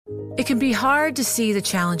It can be hard to see the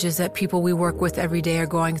challenges that people we work with every day are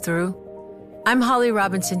going through. I'm Holly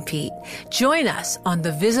Robinson Peete. Join us on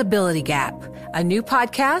The Visibility Gap, a new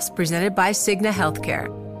podcast presented by Cigna Healthcare.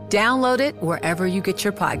 Download it wherever you get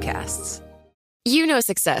your podcasts. You know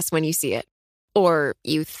success when you see it. Or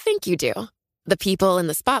you think you do. The people in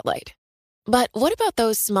the spotlight. But what about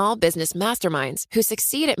those small business masterminds who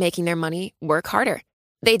succeed at making their money work harder?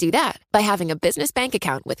 They do that by having a business bank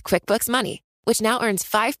account with QuickBooks Money, which now earns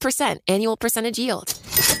 5% annual percentage yield.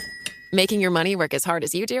 Making your money work as hard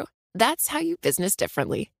as you do? That's how you business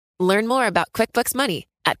differently. Learn more about QuickBooks Money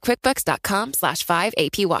at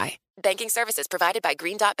quickbooks.com/5APY. Banking services provided by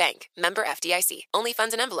Green Dot Bank. Member FDIC. Only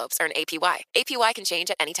funds and envelopes earn APY. APY can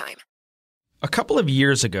change at any time. A couple of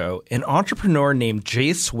years ago, an entrepreneur named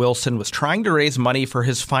Jace Wilson was trying to raise money for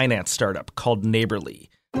his finance startup called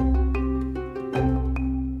Neighborly.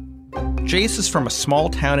 Jace is from a small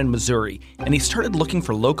town in Missouri, and he started looking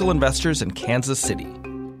for local investors in Kansas City.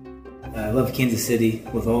 I love Kansas City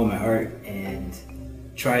with all of my heart and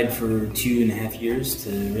tried for 2.5 years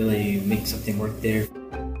to really make something work there.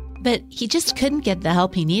 But he just couldn't get the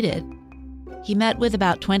help he needed. He met with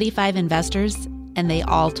about 25 investors, and they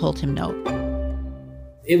all told him no.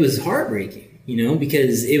 It was heartbreaking,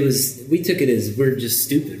 because we took it as we're just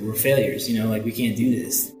stupid, we're failures, we can't do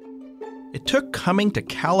this. It took coming to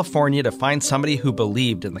California to find somebody who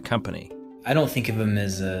believed in the company. I don't think of him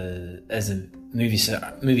as a movie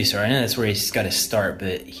star. I know that's where he's got to start,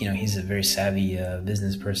 but he's a very savvy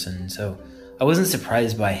business person. So I wasn't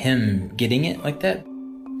surprised by him getting it like that.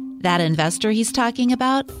 That investor he's talking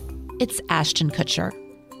about, it's Ashton Kutcher.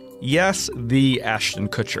 Yes, the Ashton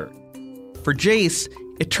Kutcher. For Jace,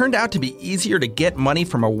 it turned out to be easier to get money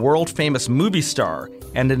from a world-famous movie star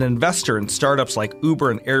and an investor in startups like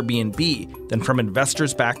Uber and Airbnb than from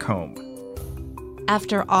investors back home.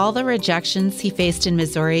 After all the rejections he faced in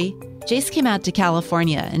Missouri, Jace came out to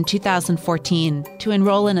California in 2014 to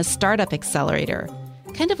enroll in a startup accelerator,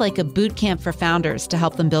 kind of like a boot camp for founders to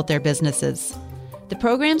help them build their businesses. The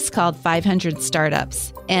program's called 500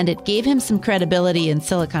 Startups, and it gave him some credibility in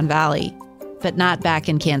Silicon Valley, but not back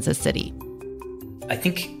in Kansas City. I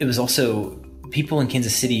think it was also people in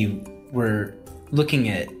Kansas City were looking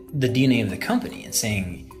at the DNA of the company and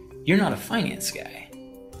saying, you're not a finance guy.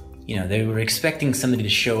 They were expecting somebody to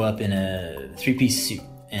show up in a three-piece suit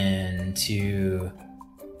and to,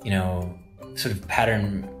 sort of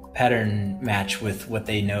pattern match with what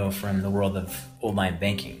they know from the world of old-line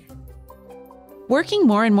banking. Working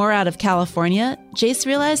more and more out of California, Jace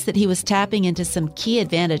realized that he was tapping into some key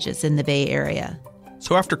advantages in the Bay Area.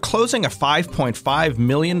 So after closing a $5.5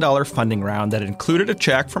 million funding round that included a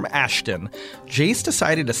check from Ashton, Jace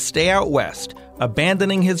decided to stay out west,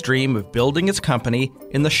 abandoning his dream of building his company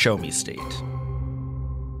in the Show Me State.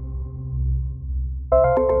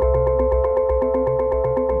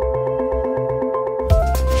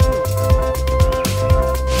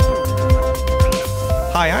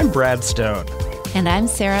 Hi, I'm Brad Stone. And I'm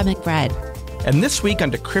Sarah McBride. And this week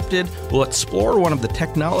on Decrypted, we'll explore one of the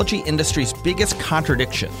technology industry's biggest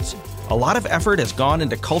contradictions. A lot of effort has gone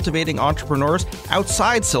into cultivating entrepreneurs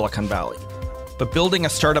outside Silicon Valley. But building a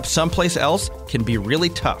startup someplace else can be really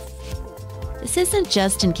tough. This isn't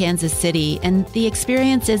just in Kansas City, and the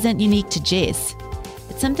experience isn't unique to Jace.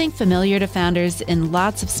 It's something familiar to founders in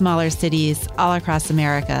lots of smaller cities all across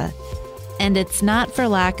America. And it's not for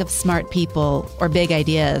lack of smart people or big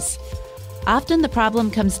ideas. Often the problem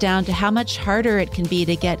comes down to how much harder it can be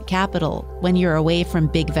to get capital when you're away from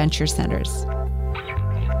big venture centers.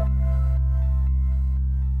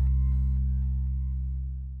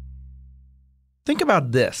 Think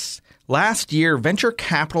about this. Last year, venture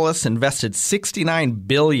capitalists invested $69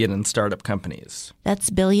 billion in startup companies. That's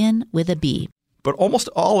billion with a B. But almost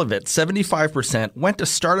all of it, 75%, went to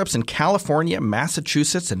startups in California,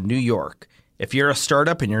 Massachusetts, and New York. If you're a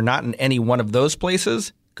startup and you're not in any one of those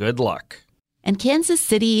places, good luck. And Kansas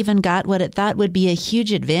City even got what it thought would be a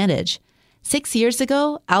huge advantage. 6 years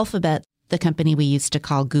ago, Alphabet, the company we used to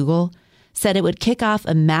call Google, said it would kick off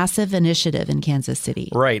a massive initiative in Kansas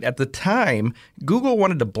City. Right. At the time, Google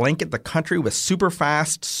wanted to blanket the country with super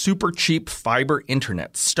fast, super cheap fiber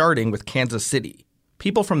internet, starting with Kansas City.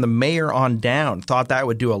 People from the mayor on down thought that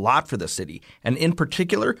would do a lot for the city, and in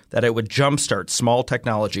particular, that it would jumpstart small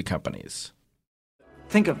technology companies.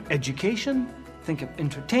 Think of education, think of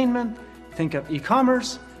entertainment, think of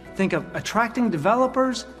e-commerce, think of attracting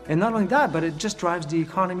developers, and not only that, but it just drives the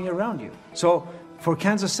economy around you. So for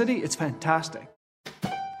Kansas City, it's fantastic.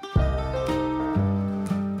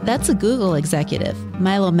 That's a Google executive,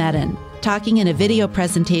 Milo Medin, talking in a video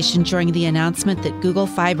presentation during the announcement that Google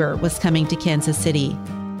Fiber was coming to Kansas City.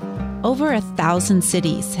 Over 1,000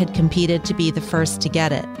 cities had competed to be the first to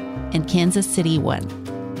get it, and Kansas City won.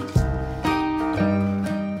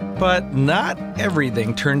 But not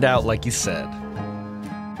everything turned out like you said.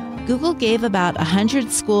 Google gave about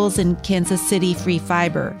 100 schools in Kansas City free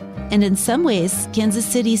fiber, and in some ways, Kansas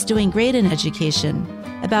City's doing great in education.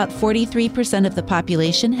 About 43% of the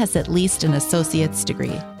population has at least an associate's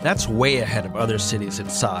degree. That's way ahead of other cities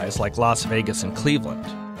its size, like Las Vegas and Cleveland.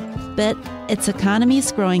 But its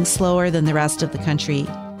economy's growing slower than the rest of the country.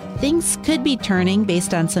 Things could be turning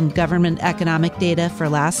based on some government economic data for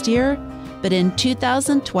last year, but in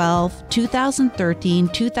 2012, 2013,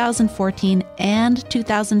 2014, and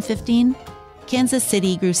 2015, Kansas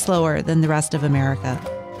City grew slower than the rest of America.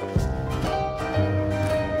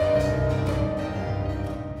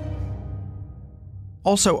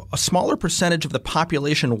 Also, a smaller percentage of the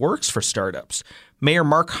population works for startups. Mayor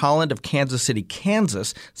Mark Holland of Kansas City,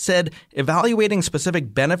 Kansas, said evaluating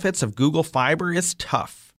specific benefits of Google Fiber is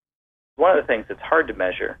tough. One of the things that's hard to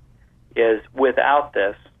measure is, without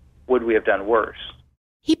this, would we have done worse?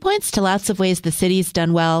 He points to lots of ways the city's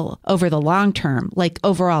done well over the long term, like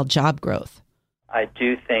overall job growth. I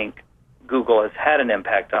do think Google has had an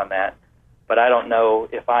impact on that, but I don't know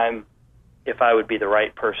if I would be the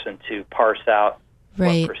right person to parse out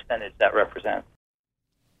what percentage that represents.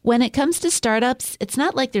 When it comes to startups, it's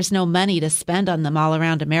not like there's no money to spend on them all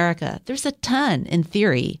around America. There's a ton, in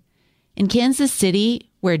theory. In Kansas City,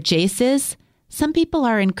 where Jace is, some people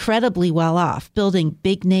are incredibly well off, building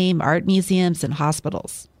big-name art museums and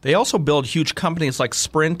hospitals. They also build huge companies like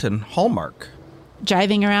Sprint and Hallmark.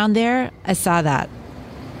 Driving around there, I saw that.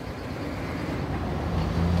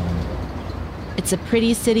 It's a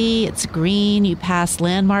pretty city, it's green, you pass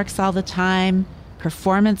landmarks all the time,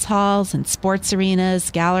 performance halls and sports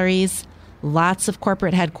arenas, galleries, lots of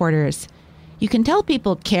corporate headquarters. You can tell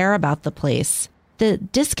people care about the place. The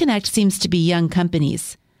disconnect seems to be young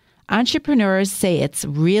companies. Entrepreneurs say it's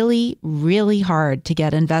really, really hard to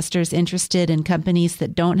get investors interested in companies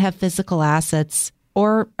that don't have physical assets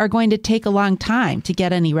or are going to take a long time to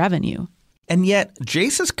get any revenue. And yet,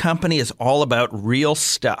 Jace's company is all about real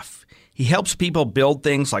stuff. He helps people build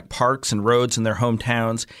things like parks and roads in their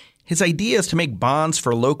hometowns. His idea is to make bonds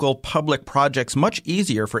for local public projects much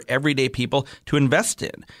easier for everyday people to invest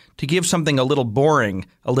in, to give something a little boring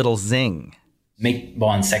a little zing. Make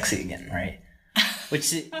bonds sexy again, right?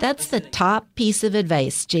 That's the top piece of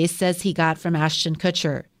advice Jace says he got from Ashton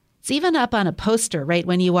Kutcher. It's even up on a poster right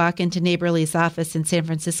when you walk into Neighborly's office in San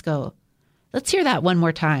Francisco. Let's hear that one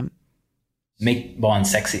more time. Make bonds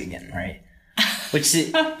sexy again, right? Which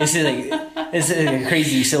is a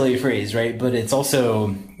crazy, silly phrase, right? But it's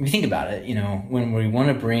also, if you think about it, when we want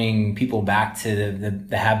to bring people back to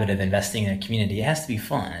the habit of investing in a community, it has to be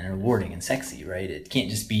fun and rewarding and sexy, right? It can't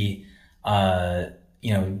just be,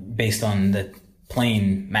 based on the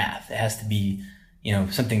plain math. It has to be,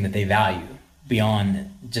 something that they value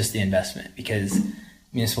beyond just the investment, because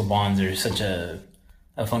municipal bonds are such a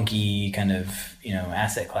funky kind of,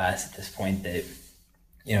 asset class at this point that,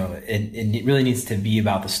 it really needs to be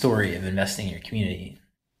about the story of investing in your community.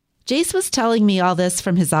 Jace was telling me all this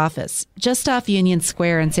from his office, just off Union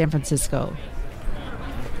Square in San Francisco.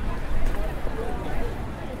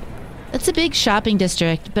 It's a big shopping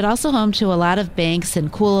district, but also home to a lot of banks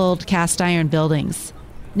and cool old cast iron buildings.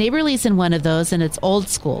 Neighborly's in one of those, and it's old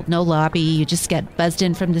school. No lobby, you just get buzzed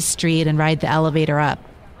in from the street and ride the elevator up.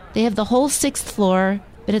 They have the whole 6th floor,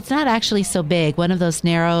 but it's not actually so big, one of those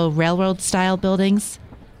narrow railroad-style buildings.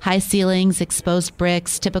 High ceilings, exposed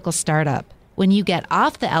bricks, typical startup. When you get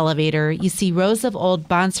off the elevator, you see rows of old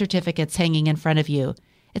bond certificates hanging in front of you.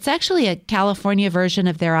 It's actually a California version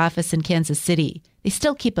of their office in Kansas City. They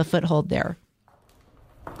still keep a foothold there.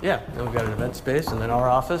 Yeah, and we've got an event space and then our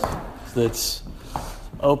office that's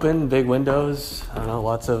open, big windows,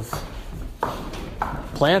 lots of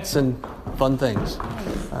plants and fun things.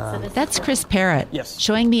 That's Chris Parrott, yes,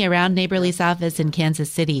 showing me around Neighborly's office in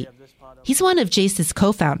Kansas City. He's one of Jace's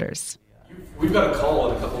co-founders. We've got a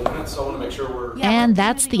call in a couple of minutes, so I want to make sure we're... And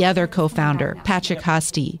that's the other co-founder, Patrick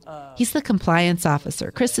Hosty. He's the compliance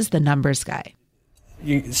officer. Chris is the numbers guy.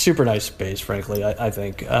 Super nice space, frankly, I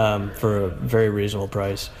think, for a very reasonable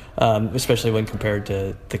price, especially when compared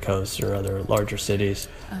to the coast or other larger cities.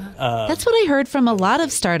 That's what I heard from a lot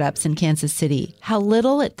of startups in Kansas City, how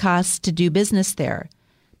little it costs to do business there.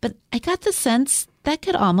 But I got the sense that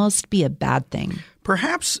could almost be a bad thing.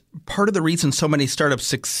 Perhaps part of the reason so many startups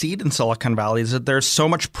succeed in Silicon Valley is that there's so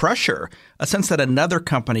much pressure, a sense that another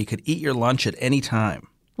company could eat your lunch at any time.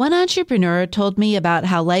 One entrepreneur told me about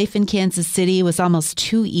how life in Kansas City was almost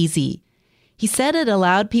too easy. He said it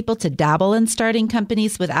allowed people to dabble in starting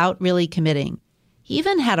companies without really committing. He He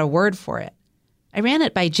even had a word for it. I ran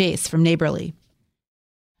it by Jace from Neighborly.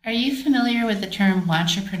 Are you familiar with the term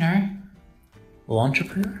wantrepreneur?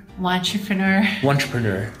 Wantrepreneur?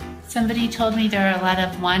 Wantrepreneur. Somebody told me there are a lot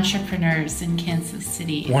of wantrepreneurs in Kansas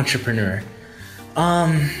City. Wantrepreneur.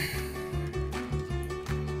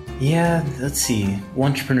 Yeah, let's see.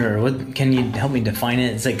 Wantrepreneur. What can you help me define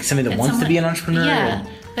it? It's like somebody that wants to be an entrepreneur? Yeah,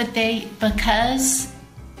 but because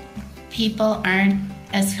people aren't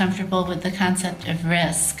as comfortable with the concept of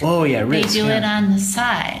risk. Oh, yeah, risk. They do it on the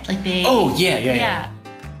side. Yeah.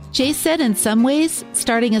 Jay said in some ways,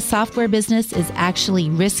 starting a software business is actually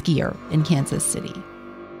riskier in Kansas City.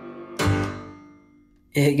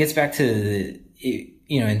 It gets back to,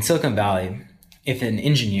 in Silicon Valley, if an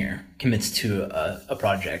engineer commits to a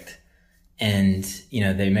project and,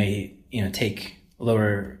 they may, take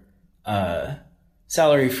lower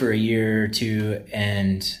salary for a year or two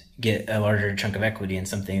and get a larger chunk of equity in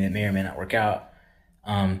something that may or may not work out.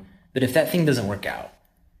 But if that thing doesn't work out,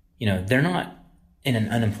 they're not in an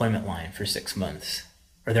unemployment line for 6 months,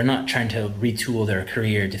 or they're not trying to retool their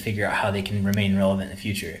career to figure out how they can remain relevant in the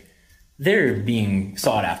future. They're being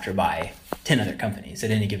sought after by 10 other companies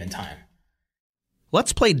at any given time.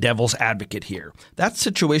 Let's play devil's advocate here. That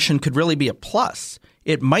situation could really be a plus.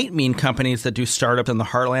 It might mean companies that do startups in the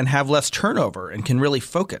heartland have less turnover and can really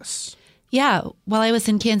focus. Yeah, while I was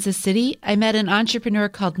in Kansas City, I met an entrepreneur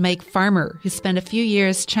called Mike Farmer who spent a few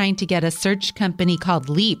years trying to get a search company called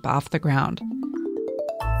Leap off the ground.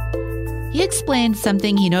 He explained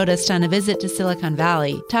something he noticed on a visit to Silicon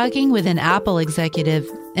Valley, talking with an Apple executive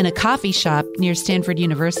in a coffee shop near Stanford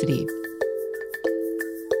University.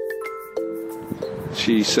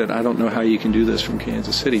 She said, I don't know how you can do this from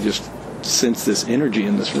Kansas City, just sense this energy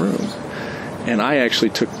in this room. And I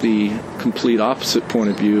actually took the complete opposite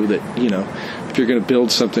point of view that, if you're going to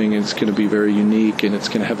build something, it's going to be very unique and it's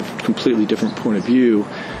going to have a completely different point of view.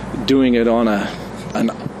 Doing it on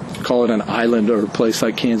call it an island or a place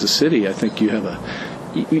like Kansas City, I think you have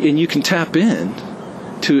and you can tap in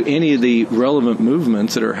to any of the relevant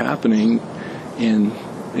movements that are happening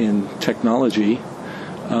in technology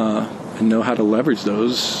and know how to leverage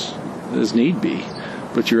those as need be.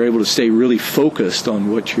 But you're able to stay really focused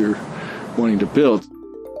on what you're wanting to build.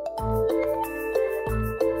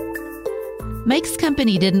 Mike's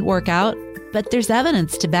company didn't work out, but there's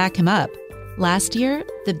evidence to back him up. Last year,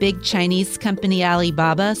 the big Chinese company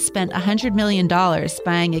Alibaba spent $100 million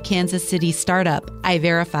buying a Kansas City startup,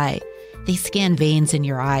 iVerify. They scan veins in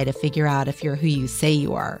your eye to figure out if you're who you say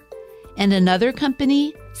you are. And another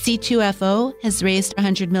company, C2FO, has raised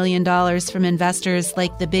 $100 million from investors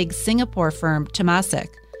like the big Singapore firm Temasek.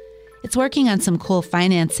 It's working on some cool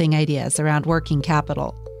financing ideas around working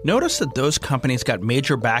capital. Notice that those companies got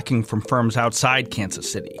major backing from firms outside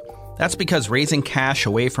Kansas City. That's because raising cash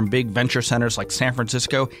away from big venture centers like San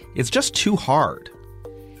Francisco is just too hard.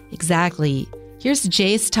 Exactly. Here's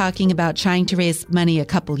Jace talking about trying to raise money a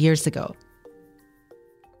couple years ago.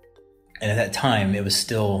 And at that time, it was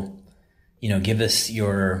still, give us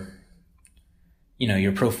your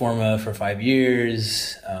pro forma for 5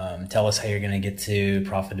 years. Tell us how you're going to get to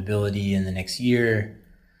profitability in the next year.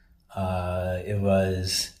 It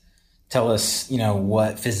was, tell us,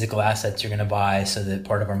 what physical assets you're going to buy so that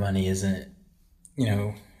part of our money isn't,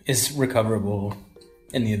 is recoverable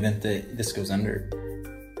in the event that this goes under.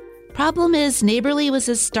 Problem is, Neighborly was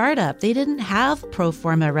a startup. They didn't have pro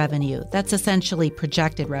forma revenue. That's essentially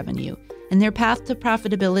projected revenue. And their path to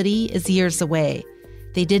profitability is years away.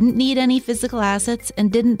 They didn't need any physical assets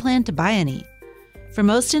and didn't plan to buy any. For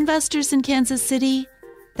most investors in Kansas City,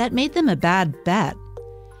 that made them a bad bet.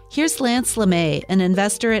 Here's Lance LeMay, an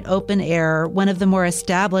investor at Open Air, one of the more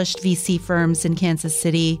established VC firms in Kansas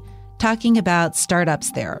City, talking about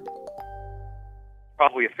startups there.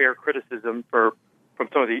 Probably a fair criticism from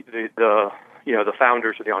some of the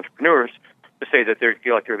founders or the entrepreneurs to say that they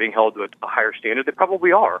feel like they're being held to a higher standard. They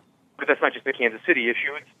probably are, but that's not just a Kansas City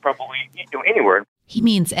issue. It's probably anywhere. He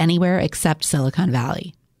means anywhere except Silicon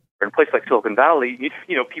Valley. In a place like Silicon Valley,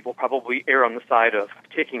 people probably err on the side of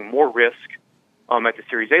taking more risk at the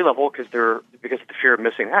Series A level because of the fear of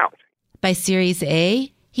missing out. By Series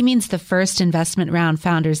A, he means the first investment round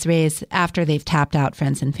founders raise after they've tapped out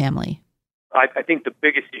friends and family. I think the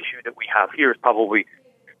biggest issue that we have here is probably,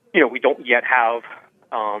 we don't yet have,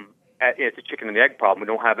 it's a chicken and the egg problem. We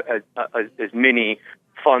don't have as many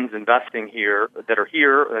funds investing here that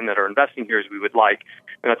are investing here as we would like.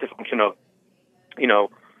 And that's a function of,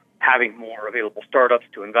 having more available startups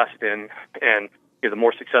to invest in. And the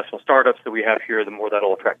more successful startups that we have here, the more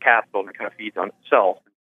that'll attract capital, and it kind of feeds on itself.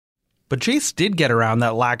 But Jace did get around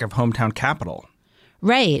that lack of hometown capital.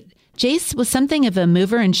 Right. Jace was something of a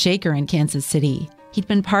mover and shaker in Kansas City. He'd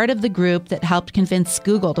been part of the group that helped convince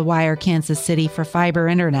Google to wire Kansas City for fiber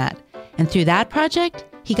internet. And through that project,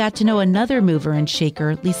 he got to know another mover and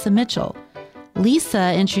shaker, Lisa Mitchell.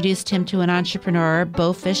 Lisa introduced him to an entrepreneur,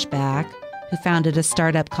 Bo Fishback, who founded a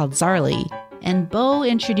startup called Zarly. And Bo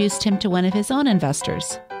introduced him to one of his own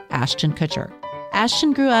investors, Ashton Kutcher.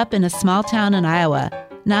 Ashton grew up in a small town in Iowa,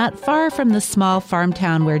 not far from the small farm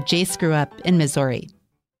town where Jace grew up in Missouri.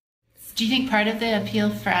 Do you think part of the appeal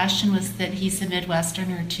for Ashton was that he's a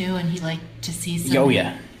Midwesterner too, and he liked to see some? Oh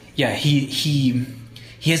yeah, yeah. He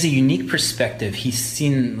has a unique perspective. He's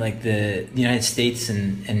seen like the United States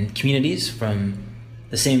and communities from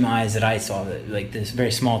the same eyes that I saw. Like this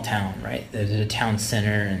very small town, right? There's a town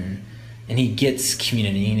center, and he gets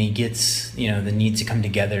community, and he gets the need to come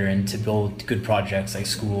together and to build good projects like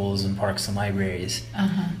schools and parks and libraries.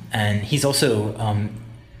 And he's also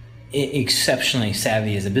exceptionally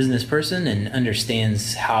savvy as a business person and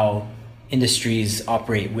understands how industries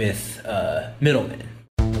operate with middlemen.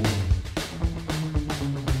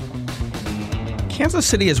 Kansas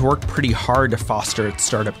City has worked pretty hard to foster its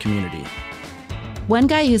startup community. One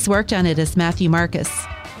guy who's worked on it is Matthew Marcus.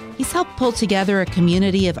 He's helped pull together a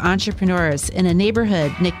community of entrepreneurs in a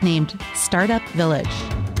neighborhood nicknamed Startup Village.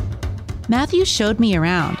 Matthew showed me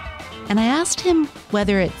around, and I asked him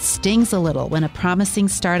whether it stings a little when a promising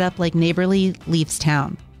startup like Neighborly leaves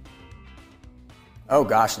town. Oh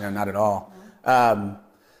gosh, no, not at all.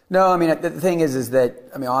 No, I mean, the thing is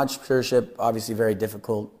that, entrepreneurship, obviously very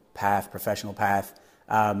difficult path, professional path.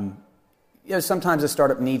 Sometimes a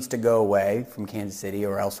startup needs to go away from Kansas City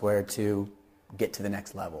or elsewhere to get to the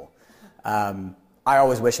next level. I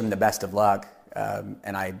always wish them the best of luck,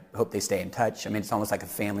 and I hope they stay in touch. It's almost like a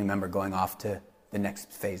family member going off to the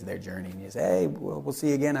next phase of their journey. And you say, hey, we'll see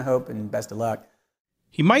you again, I hope, and best of luck.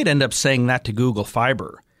 He might end up saying that to Google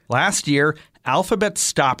Fiber. Last year, Alphabet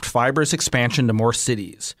stopped Fiber's expansion to more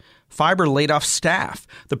cities. Fiber laid off staff.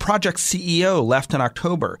 The project's CEO left in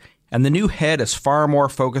October, and the new head is far more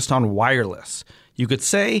focused on wireless. You could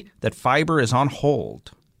say that Fiber is on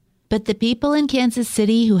hold. But the people in Kansas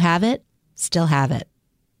City who have it still have it.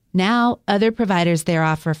 Now, other providers there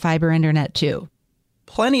offer fiber internet too.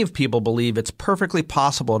 Plenty of people believe it's perfectly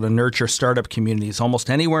possible to nurture startup communities almost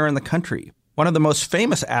anywhere in the country. One of the most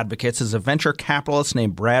famous advocates is a venture capitalist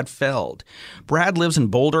named Brad Feld. Brad lives in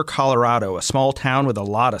Boulder, Colorado, a small town with a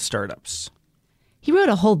lot of startups. He wrote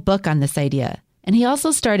a whole book on this idea, and he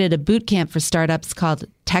also started a boot camp for startups called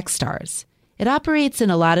Techstars. It operates in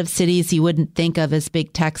a lot of cities you wouldn't think of as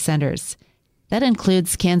big tech centers. That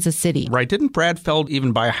includes Kansas City. Right. Didn't Brad Feld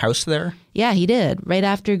even buy a house there? Yeah, he did, right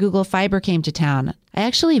after Google Fiber came to town. I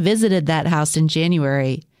actually visited that house in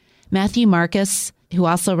January. Matthew Marcus, who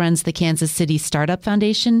also runs the Kansas City Startup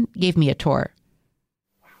Foundation, gave me a tour.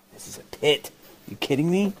 This is a pit. You kidding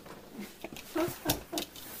me?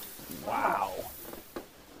 Wow.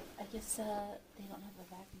 I guess they don't have a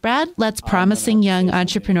vacuum. Brad lets promising young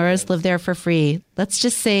entrepreneurs live there for free. Let's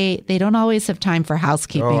just say they don't always have time for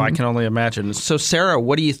housekeeping. Oh, I can only imagine. So, Sarah,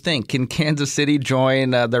 what do you think? Can Kansas City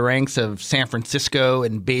join the ranks of San Francisco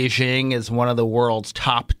and Beijing as one of the world's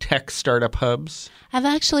top tech startup hubs? I've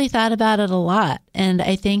actually thought about it a lot, and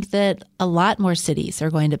I think that a lot more cities are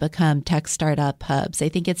going to become tech startup hubs. I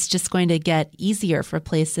think it's just going to get easier for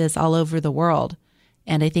places all over the world,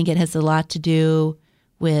 and I think it has a lot to do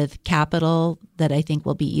with capital that I think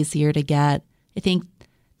will be easier to get. I think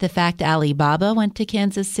the fact Alibaba went to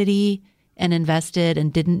Kansas City and invested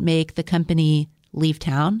and didn't make the company leave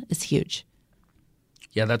town is huge.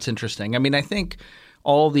 Yeah, that's interesting. I think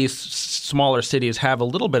all these smaller cities have a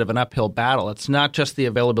little bit of an uphill battle. It's not just the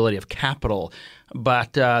availability of capital,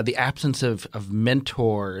 but the absence of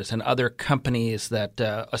mentors and other companies that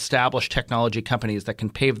established technology companies that can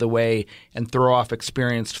pave the way and throw off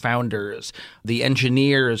experienced founders. The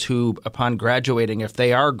engineers who, upon graduating, if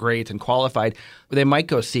they are great and qualified, they might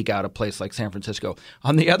go seek out a place like San Francisco.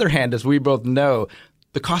 On the other hand, as we both know,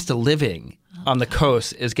 the cost of living on the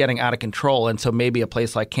coast is getting out of control. And so maybe a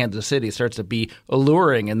place like Kansas City starts to be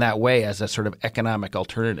alluring in that way as a sort of economic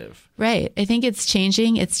alternative. Right. I think it's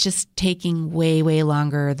changing. It's just taking way, way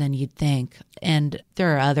longer than you'd think. And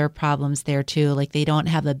there are other problems there too. Like they don't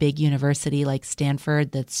have a big university like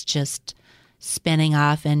Stanford that's just spinning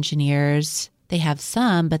off engineers. They have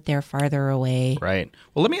some, but they're farther away. Right.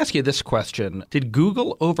 Well, let me ask you this question. Did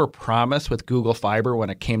Google overpromise with Google Fiber when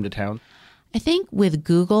it came to town? I think with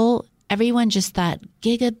Google, everyone just thought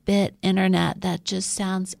gigabit internet, that just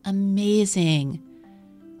sounds amazing.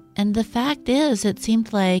 And the fact is, it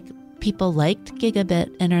seemed like people liked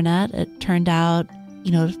gigabit internet. It turned out,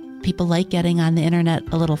 people like getting on the internet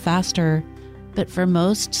a little faster. But for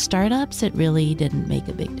most startups, it really didn't make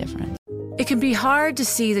a big difference. It can be hard to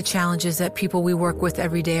see the challenges that people we work with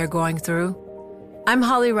every day are going through. I'm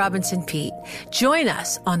Holly Robinson Peete. Join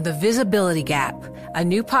us on The Visibility Gap, a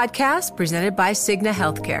new podcast presented by Cigna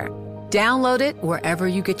Healthcare. Download it wherever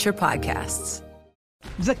you get your podcasts.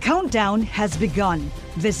 The countdown has begun.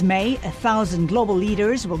 This May, 1,000 global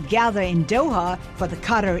leaders will gather in Doha for the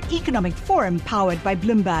Qatar Economic Forum powered by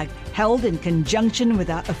Bloomberg, held in conjunction with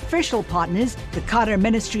our official partners, the Qatar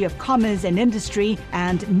Ministry of Commerce and Industry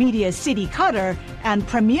and Media City Qatar, and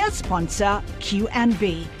premier sponsor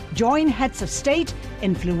QNB. Join heads of state,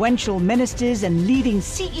 influential ministers, and leading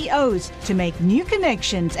CEOs to make new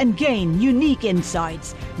connections and gain unique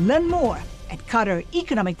insights. Learn more at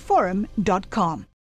QatarEconomicForum.com.